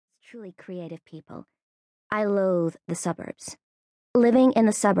truly creative people, I loathe the suburbs. Living in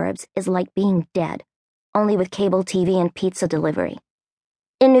the suburbs is like being dead, only with cable TV and pizza delivery.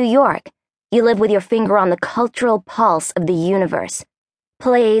 In New York, you live with your finger on the cultural pulse of the universe.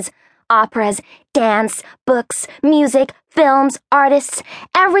 Plays, operas, dance, books, music, films, artists,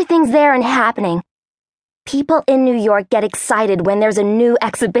 everything's there and happening. People in New York get excited when there's a new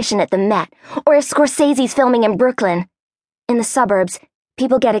exhibition at the Met, or if Scorsese's filming in Brooklyn. In the suburbs,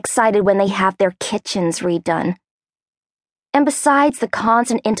 people get excited when they have their kitchens redone. And besides the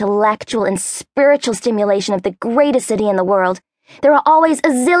constant intellectual and spiritual stimulation of the greatest city in the world, there are always a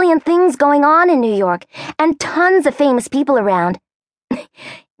zillion things going on in New York, and tons of famous people around.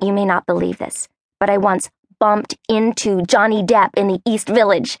 You may not believe this, but I once bumped into Johnny Depp in the East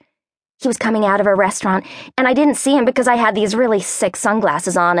Village. He was coming out of a restaurant, and I didn't see him because I had these really sick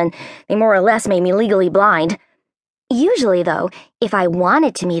sunglasses on, and they more or less made me legally blind. Usually, though, if I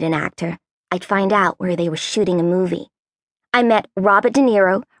wanted to meet an actor, I'd find out where they were shooting a movie. I met Robert De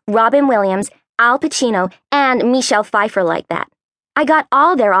Niro, Robin Williams, Al Pacino, and Michelle Pfeiffer like that. I got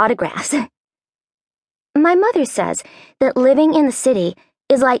all their autographs. My mother says that living in the city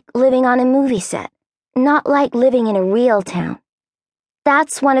is like living on a movie set, not like living in a real town.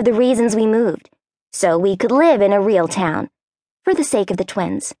 That's one of the reasons we moved, so we could live in a real town, for the sake of the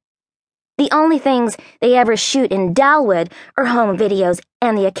twins. The only things they ever shoot in Dalwood are home videos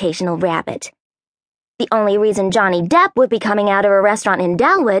and the occasional rabbit. The only reason Johnny Depp would be coming out of a restaurant in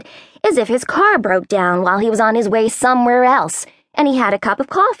Dalwood is if his car broke down while he was on his way somewhere else, and he had a cup of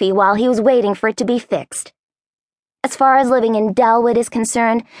coffee while he was waiting for it to be fixed. As far as living in Dalwood is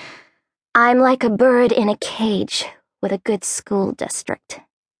concerned, I'm like a bird in a cage with a good school district.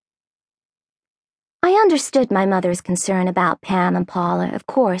 I understood my mother's concern about Pam and Paula, of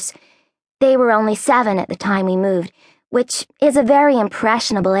course. They were only 7 at the time we moved, which is a very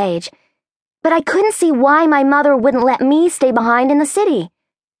impressionable age. But I couldn't see why my mother wouldn't let me stay behind in the city.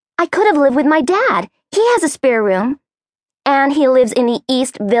 I could have lived with my dad. He has a spare room. And he lives in the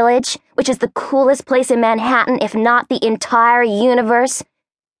East Village, which is the coolest place in Manhattan, if not the entire universe.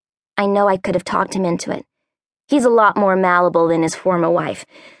 I know I could have talked him into it. He's a lot more malleable than his former wife,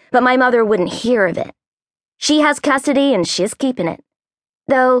 but my mother wouldn't hear of it. She has custody and she's keeping it.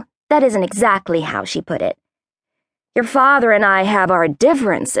 Though that isn't exactly how she put it. Your father and I have our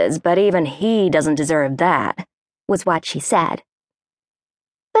differences, but even he doesn't deserve that, was what she said.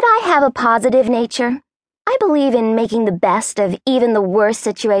 But I have a positive nature. I believe in making the best of even the worst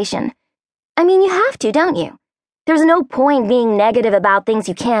situation. I mean, you have to, don't you? There's no point being negative about things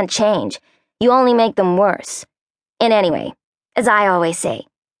you can't change. You only make them worse. And anyway, as I always say,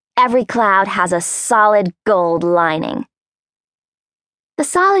 every cloud has a solid gold lining. The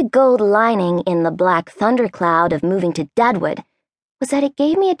solid gold lining in the black thundercloud of moving to Deadwood was that it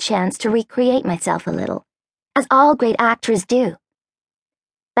gave me a chance to recreate myself a little, as all great actors do.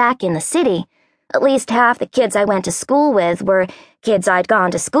 Back in the city, at least half the kids I went to school with were kids I'd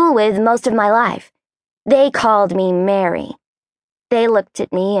gone to school with most of my life. They called me Mary. They looked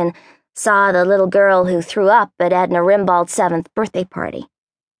at me and saw the little girl who threw up at Edna Rimbald's 7th birthday party.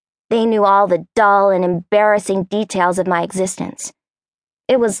 They knew all the dull and embarrassing details of my existence.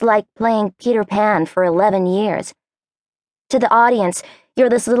 It was like playing Peter Pan for 11 years. To the audience, you're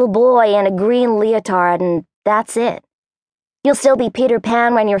this little boy in a green leotard and that's it. You'll still be Peter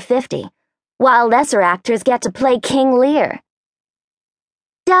Pan when you're 50, while lesser actors get to play King Lear.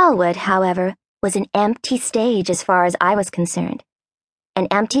 Dalwood, however, was an empty stage as far as I was concerned. An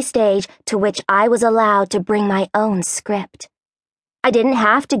empty stage to which I was allowed to bring my own script. I didn't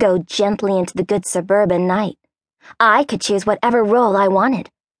have to go gently into the good suburban night. I could choose whatever role I wanted,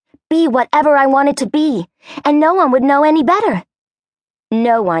 be whatever I wanted to be, and no one would know any better.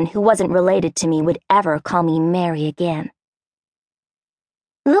 No one who wasn't related to me would ever call me Mary again.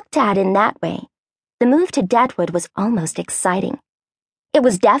 Looked at in that way, the move to Deadwood was almost exciting. It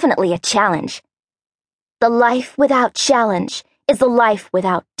was definitely a challenge. The life without challenge is the life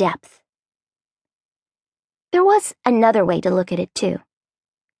without depth. There was another way to look at it, too.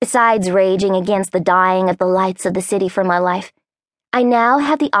 Besides raging against the dying of the lights of the city from my life, I now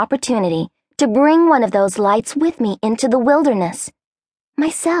had the opportunity to bring one of those lights with me into the wilderness.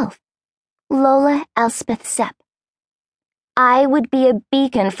 Myself, Lola Elspeth Sepp. I would be a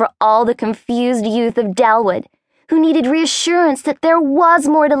beacon for all the confused youth of Dalwood who needed reassurance that there was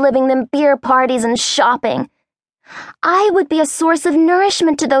more to living than beer parties and shopping. I would be a source of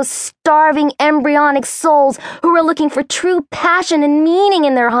nourishment to those starving embryonic souls who were looking for true passion and meaning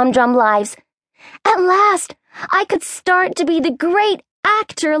in their humdrum lives. At last, I could start to be the great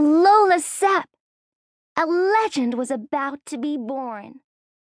actor Lola Sepp. A legend was about to be born.